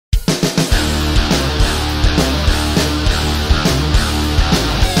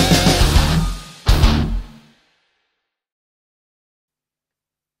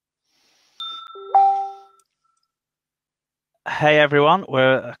Hey everyone,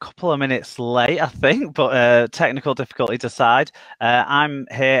 we're a couple of minutes late, I think, but technical difficulties aside, I'm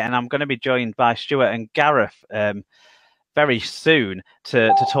here and I'm going to be joined by Stuart and Gareth very soon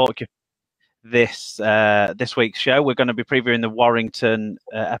to talk this week's show. We're going to be previewing the Warrington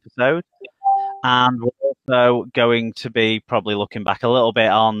episode, and we're also going to be probably looking back a little bit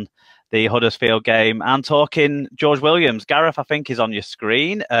on the Huddersfield game and talking George Williams. Gareth, I think, is on your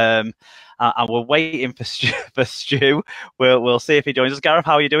screen. And we're waiting for Stu. We'll see if he joins us. Gareth,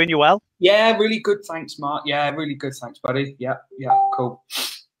 how are you doing? You well? Yeah, really good. Thanks, Mark. Yeah, really good. Thanks, buddy. Yeah, cool.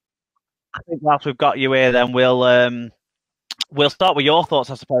 I think whilst we've got you here, then we'll start with your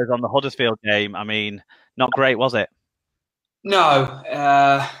thoughts, I suppose, on the Huddersfield game. I mean, not great, was it? No,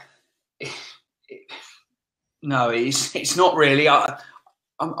 no, it's not really.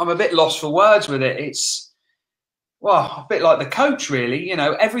 I'm a bit lost for words with it. It's a bit like the coach, really. You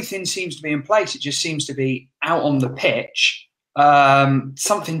know, everything seems to be in place. It just seems to be out on the pitch.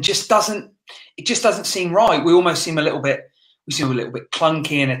 Something just doesn't seem right. We almost seem a little bit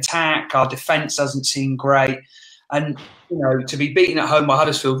clunky in attack. Our defence doesn't seem great. And, you know, to be beaten at home by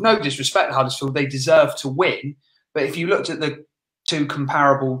Huddersfield, no disrespect to Huddersfield, they deserve to win. But if you looked at the two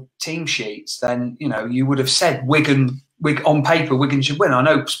comparable team sheets, then, you know, you would have said Wigan on paper, Wigan should win. I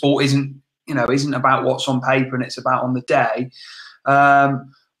know sport isn't about what's on paper and it's about on the day.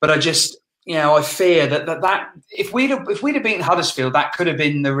 But I just, you know, I fear that if we'd have beaten Huddersfield, that could have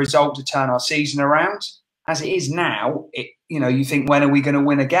been the result to turn our season around. As it is now, you know, you think, when are we going to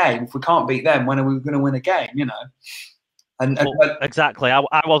win a game? If we can't beat them, when are we going to win a game? You know, exactly.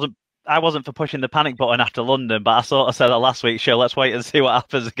 I wasn't for pushing the panic button after London, but I sort of said that last week's show. Let's wait and see what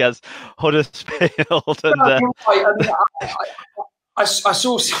happens against Huddersfield. I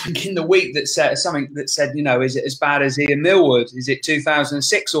saw something in the week that said, you know, is it as bad as Ian Millward? Is it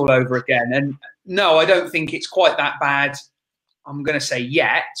 2006 all over again? And no, I don't think it's quite that bad. I'm going to say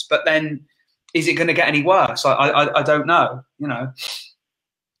yet, but then is it going to get any worse? I don't know, you know.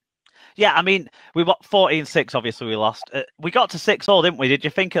 Yeah, I mean, we got 14-6, obviously we lost. We got to 6-all, didn't we? Did you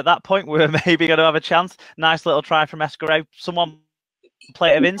think at that point we were maybe going to have a chance? Nice little try from Escaré. Someone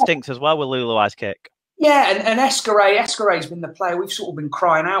play of instincts as well with Luluai's kick. Yeah, and Escaré's been the player we've sort of been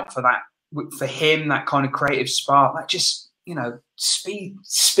crying out for him, that kind of creative spark, that just, you know,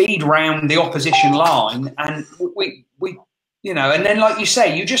 speed round the opposition line. And we you know, and then like you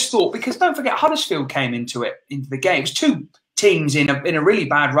say, you just thought, because don't forget Huddersfield came into the game. It was two teams in a really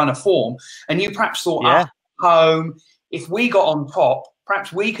bad run of form, and you perhaps thought, at home, if we got on top,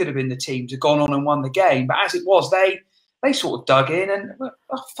 perhaps we could have been the team to gone on and won the game. But as it was, they sort of dug in, and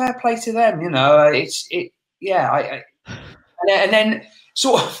fair play to them. You know, and then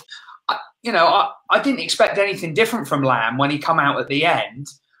sort of, you know, I didn't expect anything different from Lamb when he come out at the end,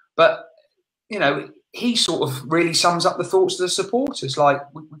 but you know, he sort of really sums up the thoughts of the supporters. Like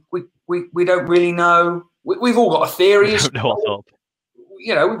we don't really know. We've all got a theory.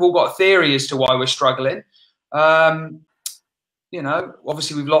 You know, we've all got a theory as to why we're struggling. You know,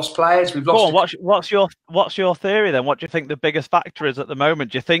 obviously we've lost players. We've lost. What's your theory then? What do you think the biggest factor is at the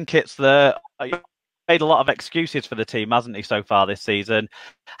moment? Do you think it's made a lot of excuses for the team, hasn't he, so far this season?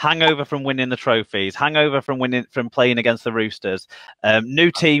 Hangover from winning the trophies, hangover from playing against the Roosters,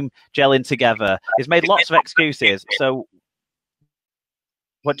 new team gelling together. He's made lots of excuses. So,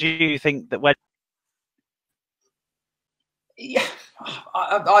 what do you think that when? Yeah,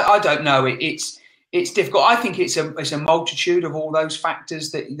 I don't know. It's difficult. I think it's a multitude of all those factors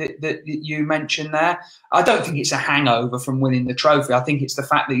that you mentioned there. I don't think it's a hangover from winning the trophy. I think it's the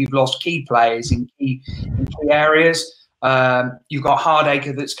fact that you've lost key players in key areas. You've got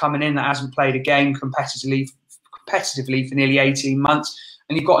Hardacre that's coming in that hasn't played a game competitively for nearly 18 months,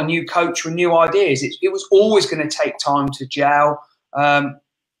 and you've got a new coach with new ideas. It was always going to take time to gel.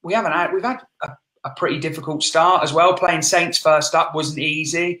 We've had a pretty difficult start as well. Playing Saints first up wasn't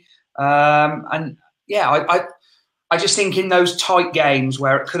easy. And yeah, I just think in those tight games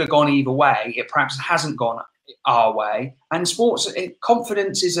where it could have gone either way, it perhaps hasn't gone our way. And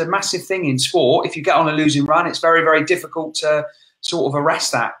confidence is a massive thing in sport. If you get on a losing run, it's very, very difficult to sort of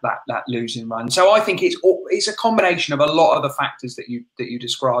arrest that losing run. So I think it's a combination of a lot of the factors that you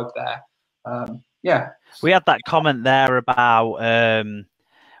described there. Yeah, we had that comment there about.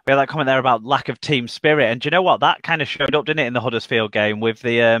 We had that comment there about lack of team spirit, and do you know what? That kind of showed up, didn't it, in the Huddersfield game with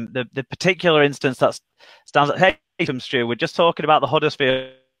the particular instance that stands out. Hey, Stu, we're just talking about the Huddersfield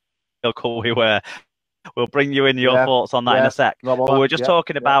call we were. We'll bring you in your thoughts on that in a sec. But we're just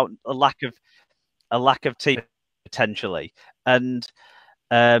talking about a lack of team potentially, and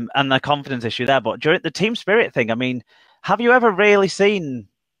the confidence issue there. But during the team spirit thing, I mean, have you ever really seen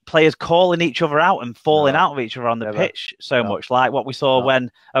players calling each other out and falling out of each other on the pitch so much, like what we saw when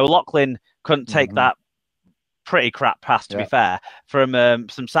O'Loughlin couldn't take that pretty crap pass, to be fair, from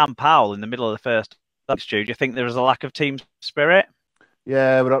some Sam Powell in the middle of the first. Stu, do you think there was a lack of team spirit?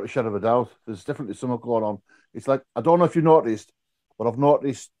 Yeah, without a shadow of a doubt. There's definitely something going on. It's like, I don't know if you noticed, but I've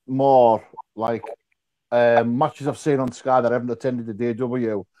noticed more like matches I've seen on Sky that I haven't attended the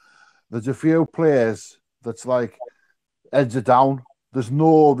DW. There's a few players that's like heads are down. There's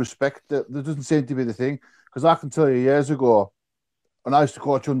no respect. There doesn't seem to be the thing. Because I can tell you years ago, when I used to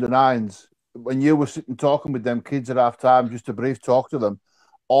coach under-9s, when you were sitting talking with them kids at half-time, just a brief talk to them,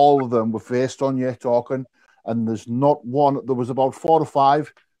 all of them were faced on you talking, and there's not one. There was about 4 or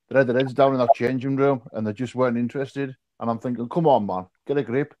 5 that had their heads down in that changing room, and they just weren't interested. And I'm thinking, come on, man, get a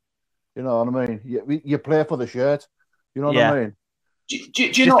grip. You know what I mean? You play for the shirt. You know what I mean? Do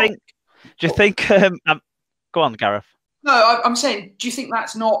you think? Go on, Gareth. No, I'm saying, do you think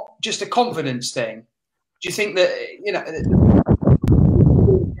that's not just a confidence thing? Do you think that,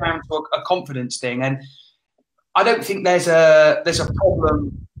 down to a confidence thing? And I don't think there's a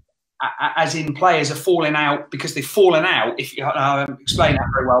problem, as in players are falling out because they've fallen out. If I don't explain that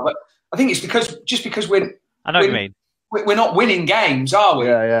very well, but I think it's because I know what you mean. We're not winning games, are we?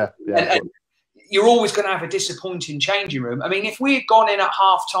 Yeah. And you're always going to have a disappointing changing room. I mean, if we had gone in at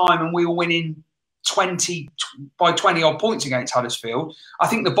half time and we were winning 20 odd points against Huddersfield, I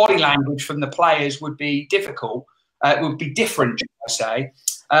think the body language from the players would be difficult. Would be different, should I say?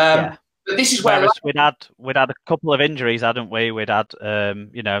 But this is where we'd had a couple of injuries, hadn't we? We'd had so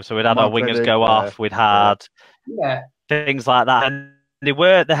we'd had our wingers go off. We'd had things like that, and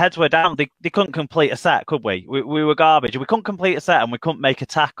the heads were down. They couldn't complete a set, could we? We were garbage. We couldn't complete a set, and we couldn't make a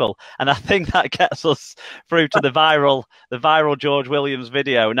tackle. And I think that gets us through to the viral George Williams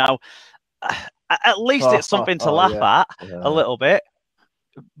video. Now, at least it's something to laugh at a little bit.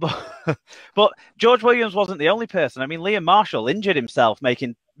 But George Williams wasn't the only person. I mean, Liam Marshall injured himself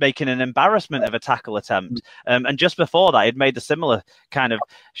making an embarrassment of a tackle attempt. And just before that, he'd made a similar kind of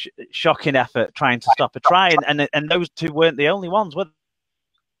shocking effort trying to stop a try. And those two weren't the only ones, were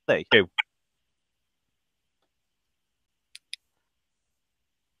they?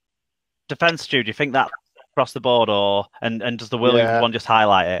 Defence, Stu, do you think that across the board, and does the Williams one just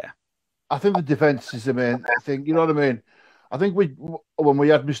highlight it? I think the defence is the main thing. You know what I mean? I think when we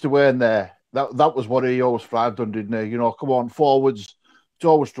had Mr. Wayne there, that was what he always thrived on, didn't he? You know, come on, forwards, it's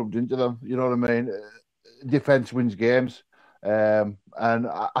always struck into them. You know what I mean? Defence wins games. And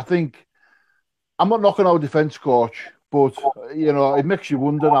I think, I'm not knocking our defence coach, but, it makes you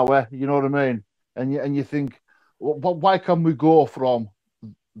wonder now, you know what I mean? And you think, why can we go from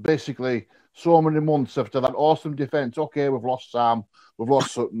basically so many months after that awesome defence? Okay, we've lost Sam, we've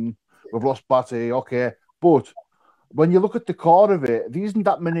lost Sutton, we've lost Batty, okay, but when you look at the core of it, there isn't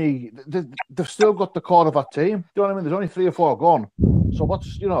that many. They've still got the core of our team. Do you know what I mean? There's only 3 or 4 gone. So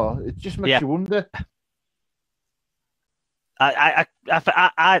it just makes you wonder. I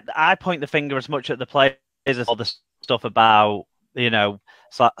point the finger as much at the players as all the stuff about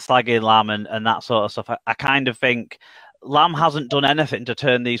slagging Lamb and that sort of stuff. I kind of think Lamb hasn't done anything to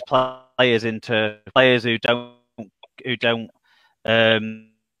turn these players into players who don't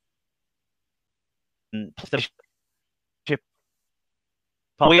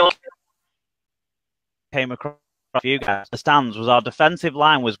we all came across you guys. The stands was our defensive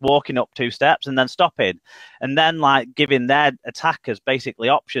line was walking up 2 steps and then stopping, and then giving their attackers basically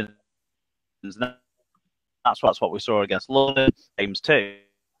options. And that's what we saw against London games too.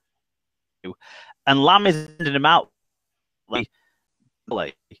 And Lamb is ending them out.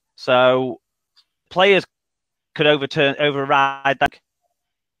 So players could override that.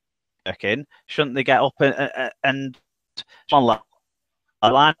 Shouldn't they get up and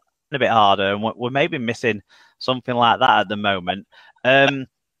line a bit harder? And we're maybe missing something like that at the moment.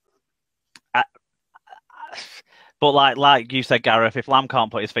 But like you said, Gareth, if Lamb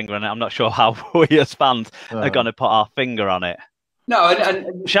can't put his finger on it, I'm not sure how we as fans are going to put our finger on it. No,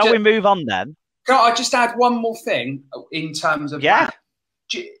 and shall we move on then? Can I just add one more thing in terms of that?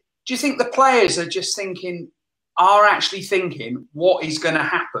 Do you think the players are actually thinking what is going to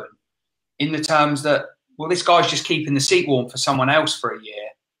happen in the terms that, well, this guy's just keeping the seat warm for someone else for a year?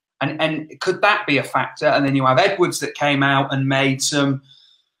 And could that be a factor? And then you have Edwards that came out and made some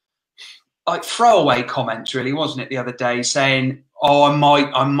throwaway comments, really, wasn't it, the other day, saying, "Oh, I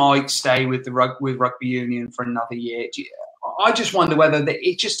might stay with rugby union for another year." I just wonder whether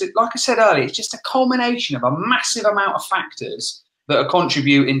it's just, like I said earlier, it's just a culmination of a massive amount of factors that are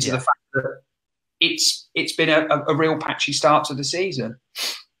contributing to the fact that it's been a real patchy start to the season.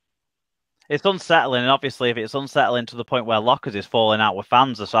 It's unsettling, and obviously, if it's unsettling to the point where Lockers is falling out with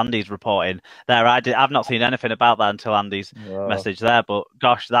fans, as Andy's reporting there, I've not seen anything about that until Andy's message there. But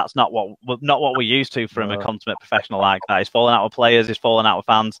gosh, that's not what we're used to from a consummate professional like that. He's falling out with players, he's falling out with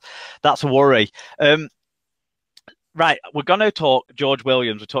fans. That's a worry. Right, we're going to talk George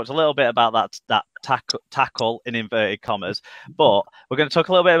Williams. We talked a little bit about that tackle in inverted commas, but we're going to talk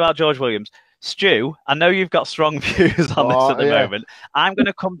a little bit about George Williams. Stu, I know you've got strong views on this at the moment. I'm going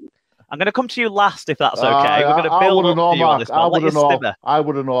to come to you last, if that's okay. We're going to build up to you on this one. I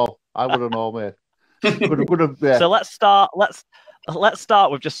wouldn't know, mate. Yeah. So let's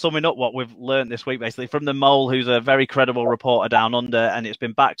start with just summing up what we've learned this week, basically, from the Mole, who's a very credible reporter down under, and it's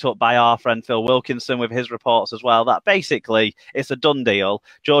been backed up by our friend Phil Wilkinson with his reports as well, that basically it's a done deal.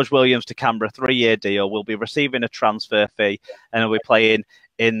 George Williams to Canberra, 3-year deal, will be receiving a transfer fee, and he'll be playing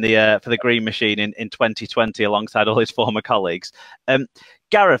in the for the Green Machine in 2020 alongside all his former colleagues.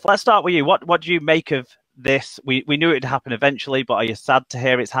 Gareth, let's start with you. What do you make of this? We knew it'd happen eventually, but are you sad to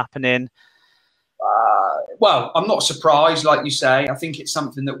hear it's happening? Well, I'm not surprised, like you say. I think it's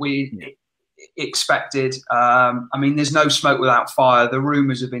something that we expected. I mean, there's no smoke without fire. The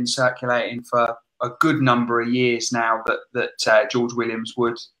rumours have been circulating for a good number of years now that George Williams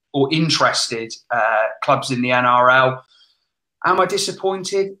would, or interested clubs in the NRL. Am I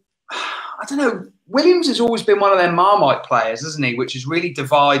disappointed? I don't know. Williams has always been one of them Marmite players, hasn't he? Which has really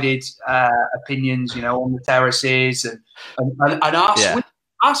divided opinions, on the terraces and us. Yeah.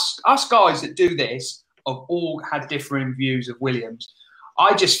 Us guys that do this have all had differing views of Williams.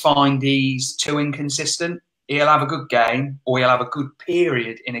 I just find he's too inconsistent. He'll have a good game, or he'll have a good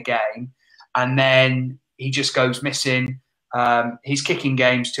period in a game, and then he just goes missing. His kicking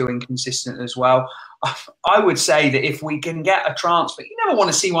game's too inconsistent as well. I would say that if we can get a transfer, you never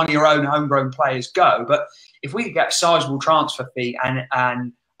want to see one of your own homegrown players go, but if we could get a sizable transfer fee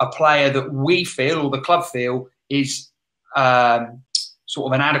and a player that we feel, or the club feel, is sort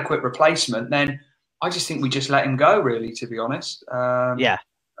of an adequate replacement, then I just think we just let him go, really, to be honest. Yeah.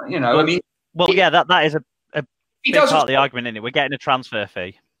 I mean... Well, yeah, that is a big part of the argument, isn't it? We're getting a transfer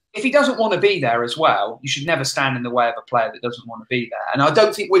fee. If he doesn't want to be there as well, you should never stand in the way of a player that doesn't want to be there. And I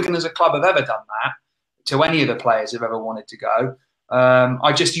don't think Wigan as a club have ever done that to any of the players who've ever wanted to go.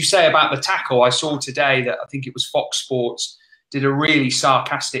 You say about the tackle, I saw today that I think it was Fox Sports did a really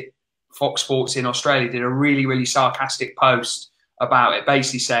sarcastic, Fox Sports in Australia did a really, really sarcastic post about it,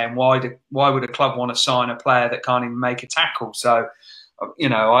 basically saying, why would a club want to sign a player that can't even make a tackle? So,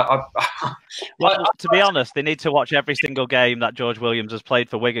 well, to be honest, they need to watch every single game that George Williams has played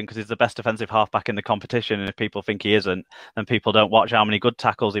for Wigan, because he's the best defensive halfback in the competition. And if people think he isn't, then people don't watch how many good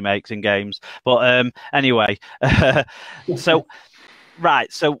tackles he makes in games. But anyway, so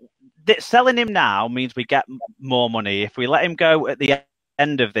selling him now means we get more money. If we let him go at the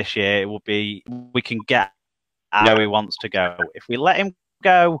end of this year, it will be we can get where he wants to go. If we let him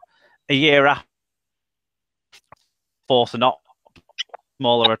go a year after, force an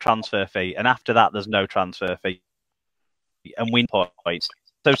smaller a transfer fee, and after that there's no transfer fee and win points.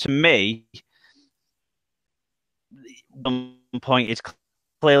 So to me, one point is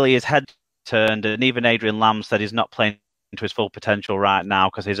clearly his head turned, and even Adrian Lamb said he's not playing to his full potential right now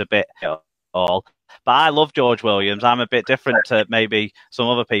because he's a bit all. But I love George Williams. I'm a bit different to maybe some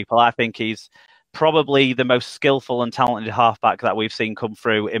other people. I think he's probably the most skillful and talented halfback that we've seen come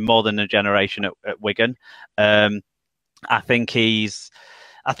through in more than a generation at Wigan. I think he's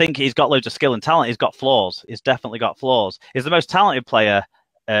got loads of skill and talent. He's got flaws. He's definitely got flaws. He's the most talented player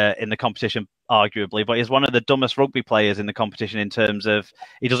in the competition, arguably, but he's one of the dumbest rugby players in the competition in terms of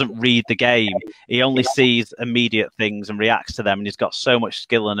he doesn't read the game. He only sees immediate things and reacts to them, and he's got so much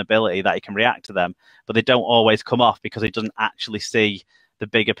skill and ability that he can react to them, but they don't always come off because he doesn't actually see the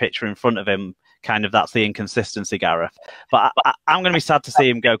bigger picture in front of him. Kind of that's the inconsistency, Gareth. But I'm going to be sad to see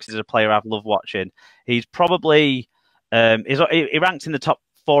him go because he's a player I've loved watching. He's probably... he ranked in the top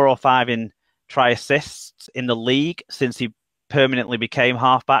 4 or 5 in try assists in the league since he permanently became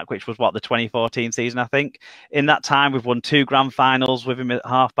halfback, which was the 2014 season, I think. In that time, we've won 2 grand finals with him at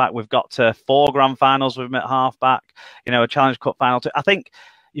halfback. We've got to 4 grand finals with him at halfback. A Challenge Cup final too. I think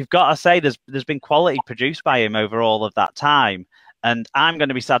you've got to say there's been quality produced by him over all of that time. And I'm going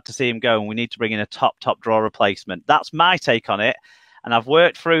to be sad to see him go, and we need to bring in a top draw replacement. That's my take on it. And I've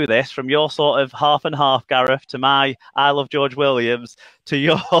worked through this from your sort of half and half, Gareth, to my I love George Williams, to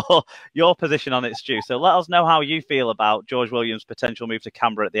your position on it, Stu. So let us know how you feel about George Williams' potential move to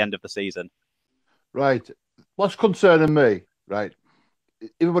Canberra at the end of the season. Right. What's concerning me, right?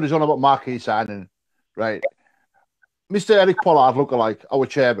 Everybody's on about marquee signing, right? Mr. Eric Pollard lookalike, our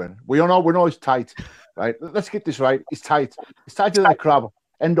chairman. We know he's tight, right? Let's get this right. He's tight. He's tighter than a crab.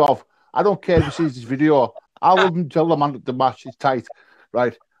 End of. I don't care if he sees this video. I wouldn't tell the man that the match is tight,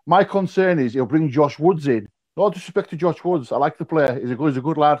 right? My concern is he'll bring Josh Woods in. No disrespect to Josh Woods. I like the player. He's a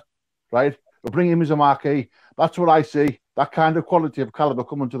good lad, right? We'll bring him as a marquee. That's what I see. That kind of quality of calibre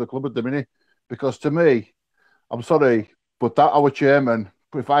coming to the club at the minute. Because to me, I'm sorry, but that our chairman,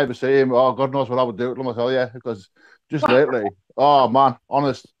 if I ever see him, oh, God knows what I would do to him, I tell you. Because just lately, oh, man,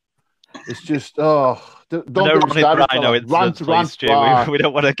 honest. It's just, oh, don't no get me started. Rant, we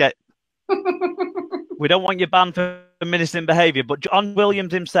don't want to get... We don't want you banned for menacing behaviour, but John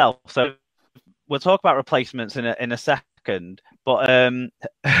Williams himself. So we'll talk about replacements in a second. But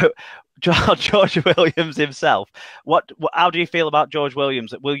George Williams himself. How do you feel about George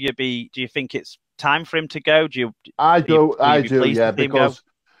Williams? Do you think it's time for him to go? I do. Yeah, because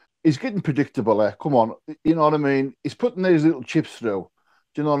he's getting predictable. Come on, you know what I mean. He's putting these little chips through.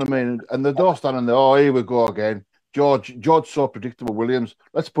 Do you know what I mean? And the door standing there. Oh, here we go again. George's so predictable. Williams,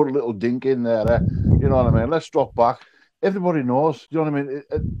 let's put a little dink in there. You know what I mean? Let's drop back. Everybody knows. You know what I mean?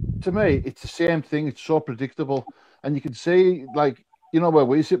 To me, it's the same thing. It's so predictable, and you can see, like, you know, where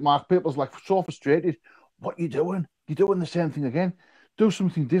we sit, Mark. People's like so frustrated. What are you doing? You're doing the same thing again. Do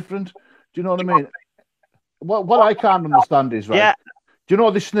something different. Do you know what I mean? What I can't understand is, right? Yeah. Do you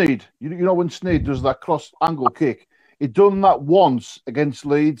know this Sneed? You know when Sneed does that cross angle kick? He done that once against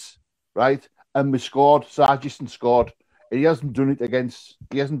Leeds, right? And we scored. Sargison scored. He hasn't done it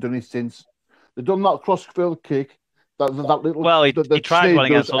since. They've done that cross-field kick. That little. Well, he tried one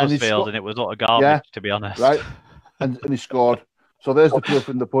against Huddersfield, and it was utter garbage, to be honest. Right, and he scored. So there's the proof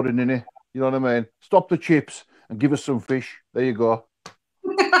in the pudding, innit? You know what I mean? Stop the chips and give us some fish. There you go.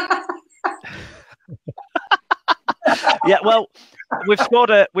 Yeah, well, we've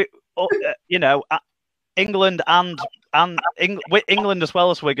scored England and England as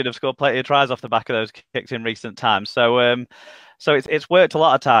well as Wigan have scored plenty of tries off the back of those kicks in recent times. So it's worked a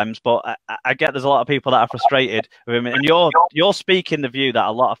lot of times, but I get there's a lot of people that are frustrated with him. And you're speaking the view that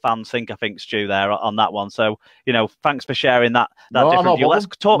a lot of fans think, I think, Stu, there on that one. So, thanks for sharing that different view. Let's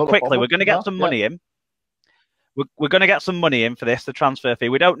talk quickly. We're going to get some money in. We're going to get some money in for this, the transfer fee.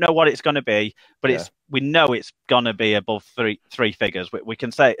 We don't know what it's going to be, but we know it's going to be above three figures. We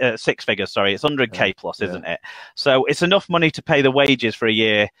can say 6 figures, sorry. It's 100k plus, isn't it? So it's enough money to pay the wages for a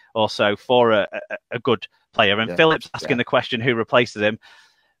year or so for a good player. And Philip's asking the question, who replaces him?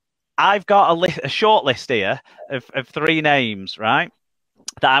 I've got a short list here of 3 names, right,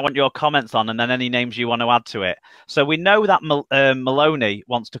 that I want your comments on, and then any names you want to add to it. So we know that Maloney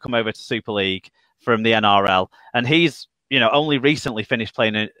wants to come over to Super League from the NRL, and he's only recently finished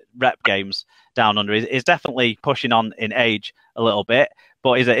playing rep games down under. He's definitely pushing on in age a little bit,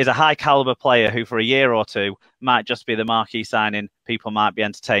 but he's a high caliber player who for a year or two might just be the marquee signing people might be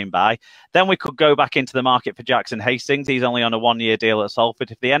entertained by. Then we could go back into the market for Jackson Hastings. He's only on a 1-year deal at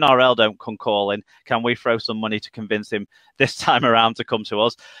Salford. If the NRL don't come calling, can we throw some money to convince him this time around to come to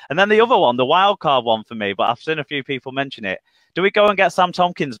us? And then the other one, the wild card one for me, but I've seen a few people mention it. Do we go and get Sam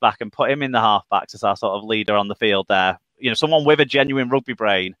Tompkins back and put him in the halfbacks as our sort of leader on the field there? Someone with a genuine rugby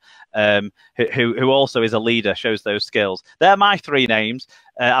brain, who also is a leader, shows those skills. They're my 3 names.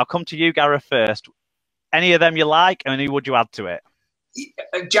 I'll come to you, Gareth, first. Any of them you like, and who would you add to it?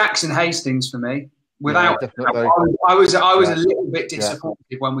 Jackson Hastings for me. Without, I was a little bit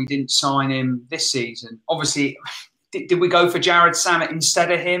disappointed when we didn't sign him this season. Obviously, did we go for Jared Samet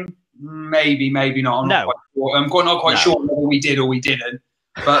instead of him? Maybe not. I'm not quite sure whether we did or we didn't.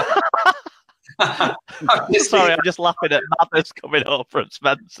 But I'm just laughing at Mathers coming up from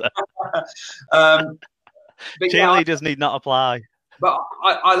Spencer. Cheerleaders need not apply. But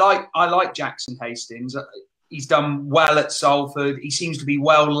I like Jackson Hastings. He's done well at Salford. He seems to be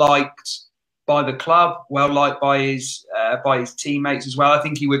well liked by the club, well liked by his teammates as well. I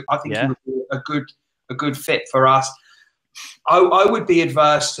think he would be a good fit for us. I would be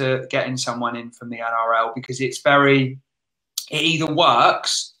adverse to getting someone in from the NRL because it either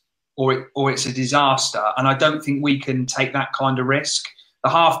works or it's a disaster, and I don't think we can take that kind of risk. The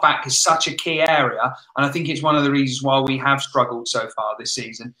halfback is such a key area, and I think it's one of the reasons why we have struggled so far this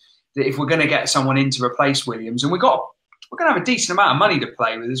season. That if we're going to get someone in to replace Williams, and we're going to have a decent amount of money to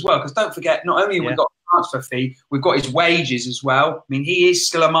play with as well, because don't forget, not only have we got a transfer fee, we've got his wages as well. I mean, he is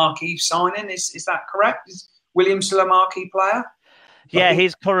still a marquee signing. Is that correct? Is Williams still a marquee player? Yeah,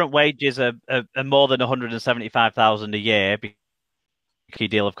 his current wages are more than 175,000 a year. Key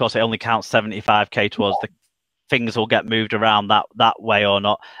deal, of course, it only counts 75k towards the things will get moved around that way or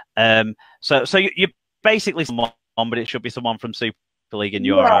not. So you're basically someone, but it should be someone from Super League in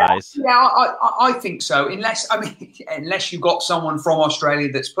your eyes. Yeah, I think so. Unless you've got someone from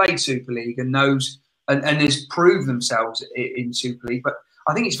Australia that's played Super League and knows and has proved themselves in Super League. But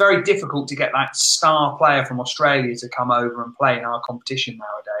I think it's very difficult to get that star player from Australia to come over and play in our competition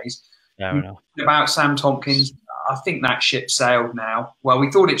nowadays. Fair enough. About Sam Tompkins, I think that ship sailed now. Well,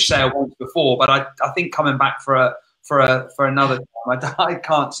 we thought it sailed once before, but I think coming back for another time, I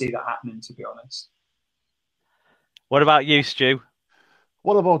can't see that happening, to be honest. What about you, Stu?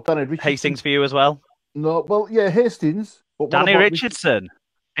 What about Danny Richardson? Hastings for you as well? No, well, yeah, Hastings. But Danny Richardson.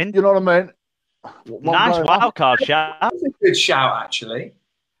 You know what I mean? Nice wild card shout. That's a good shout, actually.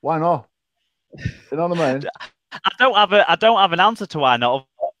 Why not? You know what I mean? I don't have an answer to why not,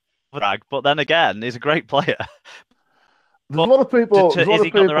 but then again, he's a great player. There's a lot of people. Has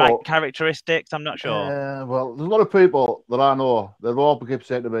he got the right characteristics? I'm not sure. Well, there's a lot of people that I know. They've all keep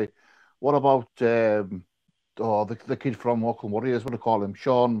saying to me, "What about the kid from Auckland Warriors? What do they call him?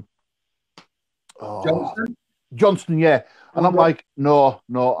 Sean Johnston, yeah." And I'm like, no,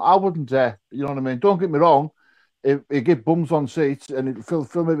 I wouldn't. You know what I mean? Don't get me wrong. It get bums on seats and it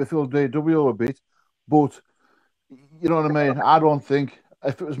maybe fill DW a bit, but you know what I mean. I don't think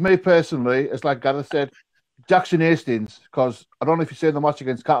if it was me personally, it's like Gareth said, Jackson Hastings, because I don't know if you seen the match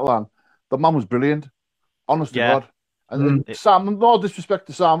against Catalan. The man was brilliant, honest to God. And Sam, no disrespect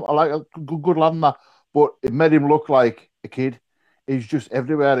to Sam, I like a good lad and that, but it made him look like a kid. He's just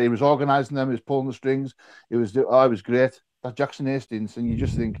everywhere. He was organising them. He was pulling the strings. It was great. That Jackson Hastings, and you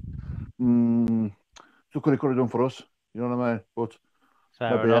just think, look what he could have done for us. You know what I mean? But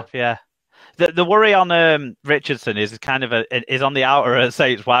fair enough, yeah. The worry on Richardson is kind of is on the outer at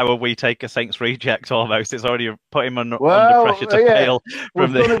Saints. Why would we take a Saints reject almost? It's already put him under pressure to fail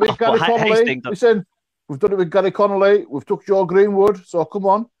from We've done it with Gary Connolly. Listen, we've done it with Gary Connolly. We've took Joe Greenwood. So come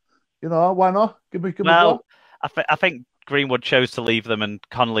on, you know why not? Give me a go. I think Greenwood chose to leave them, and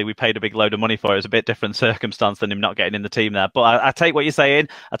Connolly, we paid a big load of money for it. It was a bit different circumstance than him not getting in the team there. But I take what you're saying.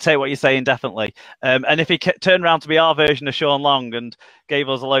 I take what you're saying, definitely. And if he turned around to be our version of Sean Long and gave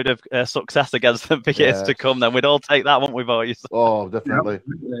us a load of success against them for years to come, then we'd all take that, wouldn't we, boys? Oh, definitely.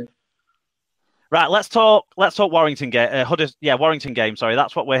 Right, let's talk Warrington game. Warrington game. Sorry,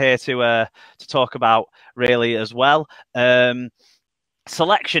 that's what we're here to talk about really as well.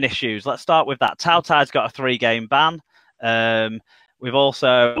 Selection issues. Let's start with that. Tautai's got a 3-game ban. We've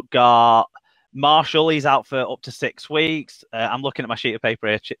also got Marshall. He's out for up to 6 weeks. I'm looking at my sheet of paper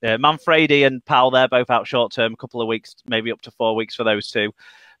here. Manfredi and Powell, they're both out short term, a couple of weeks, maybe up to 4 weeks for those two.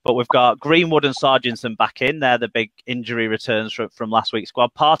 But we've got Greenwood and Sargentson back in. They're the big injury returns from last week's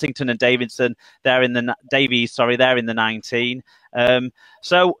squad. Partington and Davidson, they're in the 19.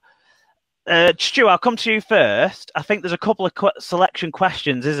 Stu, I'll come to you first. I think there's a couple of selection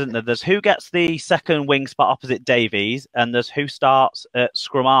questions, isn't there? There's who gets the second wing spot opposite Davies, and there's who starts at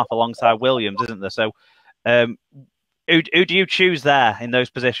scrum half alongside Williams, isn't there? So, who do you choose there in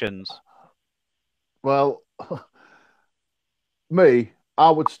those positions? Well, me, I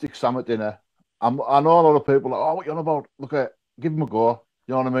would stick Sam at dinner. I know a lot of people are like, oh, what you on about? Look at, give him a go.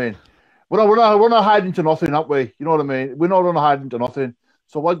 You know what I mean? We're not hiding to nothing, aren't we? You know what I mean? We're not hiding to nothing.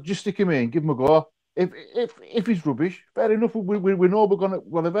 So I'll just stick him in, give him a go. If he's rubbish, fair enough. We know we're gonna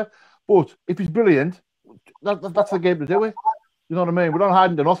whatever. But if he's brilliant, that's the game to do it. You know what I mean? We're not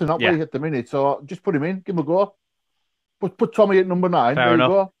hiding to nothing, aren't we, at the minute? So just put him in, give him a go. Put Tommy at number 9. Fair enough.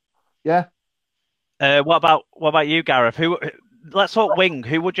 You go. Yeah. What about you, Gareth? Let's talk wing.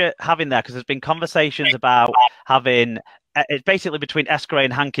 Who would you have in there? Because there's been conversations about having. It's basically between Eskeray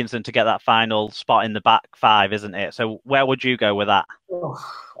and Hankinson to get that final spot in the back 5, isn't it? So where would you go with that?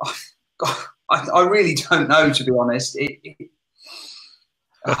 I really don't know, to be honest. It's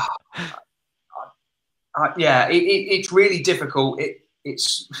really difficult.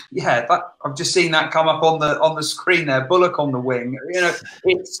 I've just seen that come up on the screen there. Bullock on the wing. You know,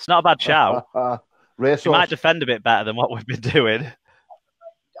 it's not a bad shout. You might defend a bit better than what we've been doing.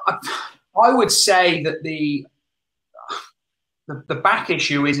 I would say that the back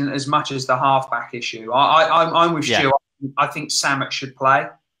issue isn't as much as the half-back issue. I'm with Stu. I think Samet should play.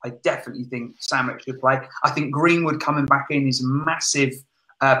 I definitely think Samet should play. I think Greenwood coming back in is a massive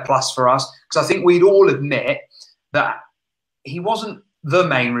plus for us, because I think we'd all admit that he wasn't the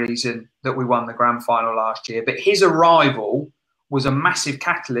main reason that we won the grand final last year, but his arrival was a massive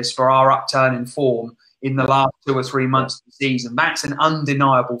catalyst for our upturn in form in the last 2 or 3 months of the season. That's an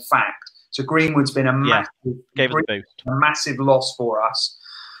undeniable fact. So Greenwood's been a massive loss for us.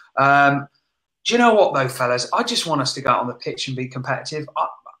 Do you know what, though, fellas? I just want us to go out on the pitch and be competitive.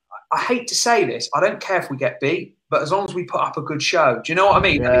 I hate to say this. I don't care if we get beat, but as long as we put up a good show. Do you know what I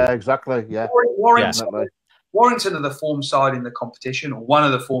mean? Yeah, exactly. Yeah. Warrington are the form side in the competition, or one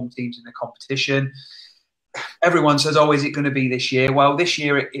of the form teams in the competition. Everyone says, "Oh, is it going to be this year?" Well, this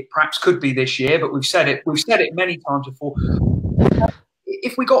year it perhaps could be this year, but we've said it many times before.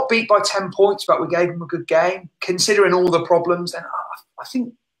 if we got beat by 10 points, but we gave them a good game, considering all the problems, then I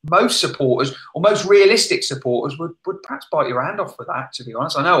think most supporters, or most realistic supporters, would perhaps bite your hand off for that, to be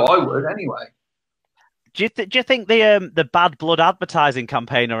honest. I know I would anyway. Do you think the bad blood advertising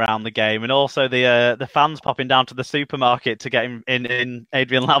campaign around the game, and also the fans popping down to the supermarket to get him in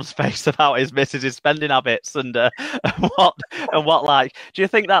Adrian Lamb's face about his missus' spending habits and what like? Do you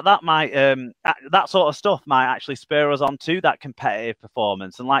think that might that sort of stuff might actually spur us on to that competitive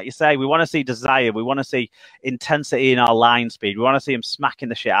performance? And like you say, we want to see desire, we want to see intensity in our line speed, we want to see him smacking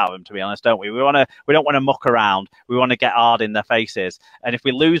the shit out of them. To be honest, don't we? We don't want to muck around. We want to get hard in their faces. And if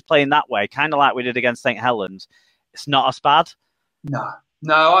we lose playing that way, kind of like we did against St. Helens, it's not as bad. No.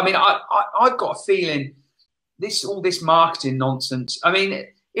 I mean, I've got a feeling all this marketing nonsense. I mean,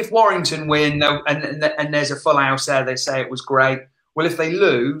 if Warrington win and there's a full house there, they say it was great. Well, if they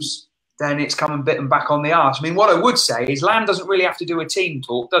lose, then it's come and bit them back on the arse. I mean, what I would say is Lamb doesn't really have to do a team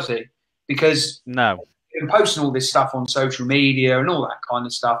talk, does he? Because no, he's been posting all this stuff on social media and all that kind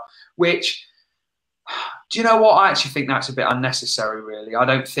of stuff. Which, do you know what? I actually think that's a bit unnecessary. Really, I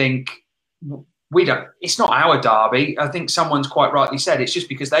don't think. It's not our derby. I think someone's quite rightly said it's just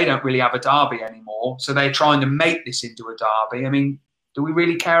because they don't really have a derby anymore. So they're trying to make this into a derby. I mean, do we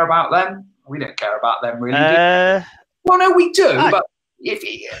really care about them? We don't care about them, really. Well, no, we do. But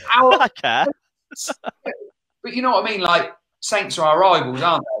I care. But you know what I mean? Like, Saints are our rivals,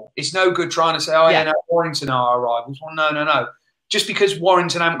 aren't they? It's no good trying to say, Warrington are our rivals. Well, no. Just because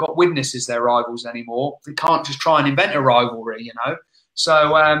Warrington haven't got Widnes as their rivals anymore, they can't just try and invent a rivalry, you know?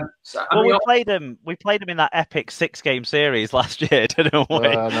 So, we played them in that epic 6-game series last year, didn't we?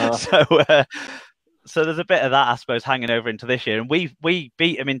 No. So there's a bit of that, I suppose, hanging over into this year. And we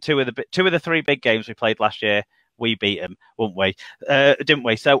beat them in two of the 3 big games we played last year. We beat them, wouldn't we? Didn't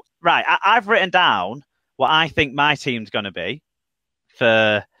we? So, right, I've written down what I think my team's going to be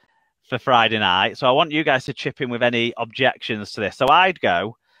for Friday night. So I want you guys to chip in with any objections to this. So I'd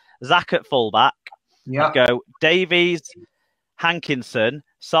go Zach at fullback. Yeah. I'd go Davies, Hankinson,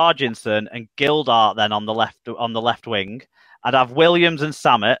 Sarginson, and Gildart then on the left wing. I'd have Williams and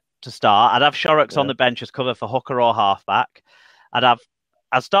Samet to start. I'd have Shorrocks on the bench as cover for hooker or halfback. I'd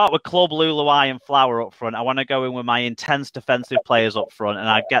start with Club, Luluai, and Flower up front. I want to go in with my intense defensive players up front, and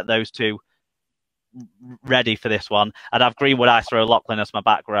I'd get those two ready for this one. I'd have Greenwood, Isro, Lachlan as my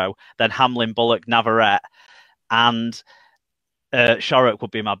back row. Then Hamlin, Bullock, Navarrete, and Shorrock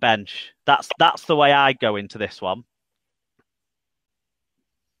would be my bench. That's the way I go into this one.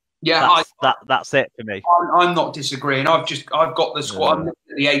 Yeah, that's it for me. I'm not disagreeing. I've got the squad. I'm looking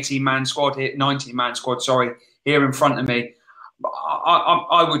at the 18-man squad here, 19-man squad. Sorry, here in front of me.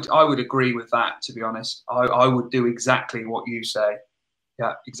 I would agree with that. To be honest, I would do exactly what you say.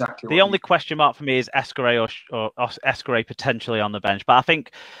 Yeah, exactly. The only question mark for me is Escaré or Escaré potentially on the bench, but I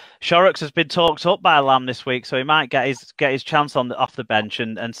think Shorrocks has been talked up by Lamb this week, so he might get his chance off the bench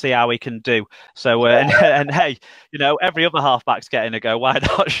and see how he can do. So and hey, you know, every other halfback's getting a go. Why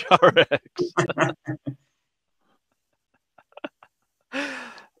not Shorrocks?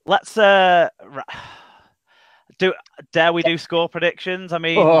 Let's dare we do score predictions? I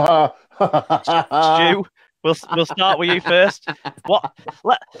mean, Stu. We'll start with you first.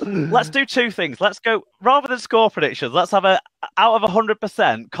 Let's do 2 things. Let's go, rather than score predictions, let's have out of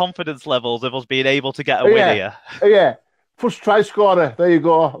 100% confidence levels of us being able to get a win here. Yeah. First try scorer. There you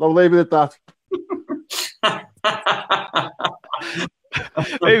go. I'll leave it at that.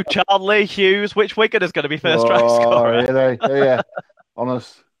 Who? Charlie Hughes? Which Wigan is going to be first try scorer? Yeah.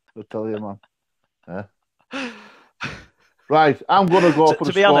 Honest. I'll tell you, man. Yeah. Right, I'm going to go for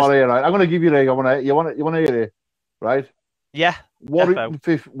the score here, right? I'm going to give you a... You want to hear it, right? Yeah.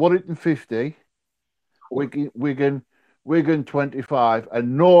 Warrington 50, Wigan 25,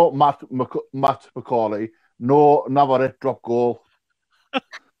 and no Matt McCauley, no Navarrete drop goal.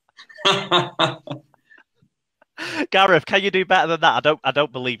 Gareth, can you do better than that? I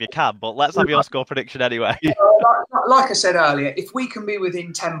don't believe you can, but let's have your score prediction anyway. Like I said earlier, if we can be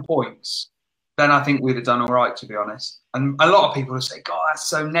within 10 points, then I think we'd have done all right, to be honest. And a lot of people will say, God, that's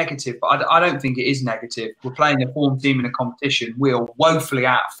so negative. But I don't think it is negative. We're playing a form team in a competition. We're woefully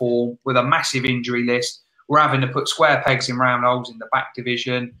out of form with a massive injury list. We're having to put square pegs in round holes in the back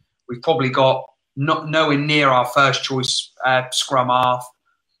division. We've probably got nowhere near our first choice scrum half.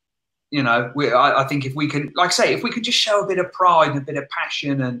 You know, I think if we can, like I say, if we could just show a bit of pride and a bit of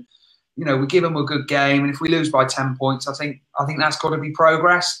passion and, you know, we give them a good game. And if we lose by 10 points, I think that's got to be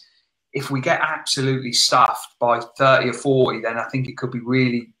progress. If we get absolutely stuffed by 30 or 40, then I think it could be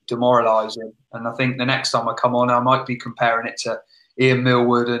really demoralising. And I think the next time I come on, I might be comparing it to Ian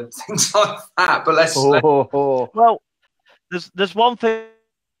Millwood and things like that. But let's... Well, there's one thing.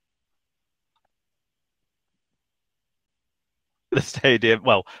 The stadium,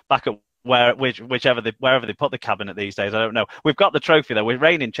 well, back at wherever they put the cabinet these days, I don't know. We've got the trophy though. We're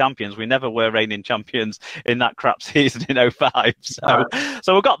reigning champions. We never were reigning champions in that crap season in 05.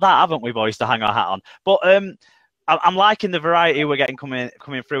 So we've got that, haven't we, boys, to hang our hat on. But I'm liking the variety we're getting coming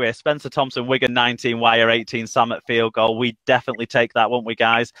through here. Spencer Thompson, Wigan 19, Wire 18, Sam at field goal. We definitely take that, won't we,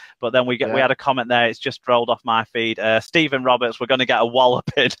 guys? But then we had a comment there. It's just rolled off my feed. Stephen Roberts, we're going to get a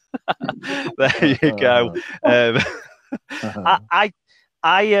walloping. There you go.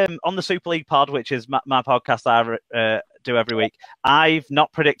 I on the Super League pod, which is my podcast I do every week, I've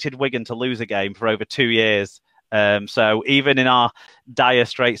not predicted Wigan to lose a game for over 2 years. So even in our dire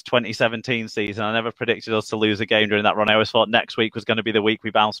straits 2017 season, I never predicted us to lose a game during that run. I always thought next week was going to be the week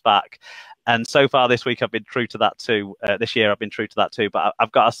we bounce back. And so far this week, I've been true to that too. This year, I've been true to that too. But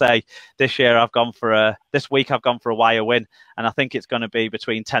I've got to say, this week I've gone for a wire win. And I think it's going to be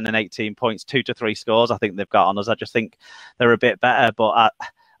between 10 and 18 points, 2 to 3 scores. I think they've got on us. I just think they're a bit better. But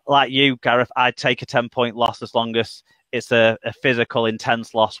like you, Gareth, I'd take a 10-point loss as long as it's a physical,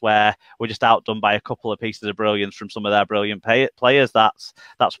 intense loss where we're just outdone by a couple of pieces of brilliance from some of their brilliant players. That's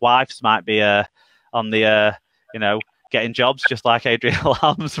wives might be on the getting jobs, just like Adrian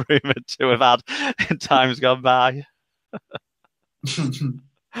Lamb's rumoured to have had in times gone by.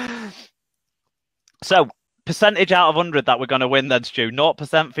 So, percentage out of 100 that we're going to win then, Stu?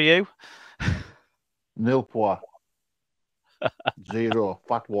 0% for you? 0. 0.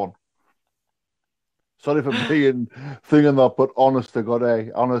 Fat 1. Sorry for being thinking that, but honest to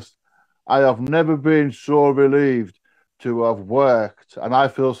God, honest. I have never been so relieved to have worked, and I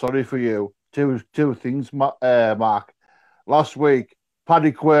feel sorry for you. Two things, Mark. Last week,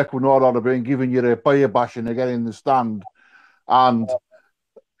 Paddy Quirk would not have been giving you a beer bashing again in the stand, and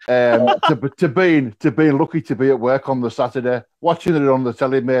to being lucky to be at work on the Saturday, watching it on the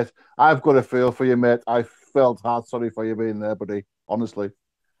telly, mate. I've got a feel for you, mate. I felt hard sorry for you being there, buddy. Honestly.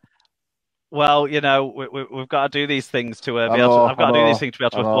 Well, we've got to do these things to be able to. I've got to do these things to be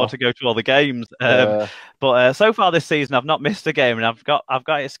able to afford to go to all the games. But so far this season, I've not missed a game, and I've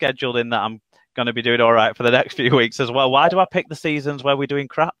got it scheduled in that I'm going to be doing all right for the next few weeks as well. Why do I pick the seasons where we're doing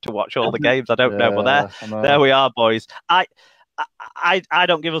crap to watch all the games? I don't know, but there we are, boys. I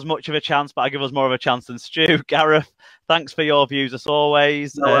don't give us much of a chance, but I give us more of a chance than Stu. Gareth, thanks for your views as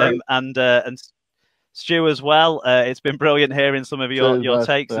always, and Stu as well. It's been brilliant hearing some of your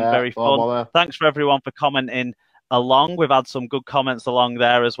takes and very fun. Thanks for everyone for commenting along. We've had some good comments along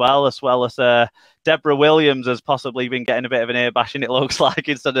there as well as Deborah Williams has possibly been getting a bit of an ear bashing, it looks like,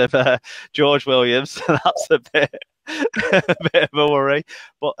 instead of George Williams. So that's a bit of a worry.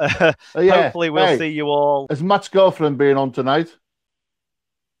 But hopefully we'll see you all. Has Matt's girlfriend been on tonight?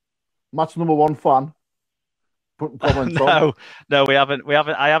 Matt's #1 fan. Putting comments on. No, we haven't.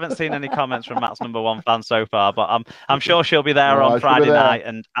 I haven't seen any comments from Matt's #1 fan so far, but I'm sure she'll be there on Friday night,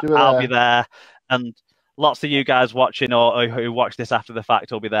 and I'll be there, and lots of you guys watching or who watch this after the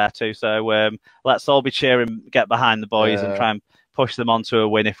fact will be there too. So let's all be cheering, get behind the boys, and try and push them onto a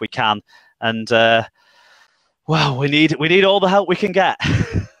win if we can. And well, we need all the help we can get.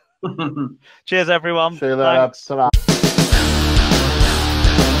 Cheers, everyone. See you later.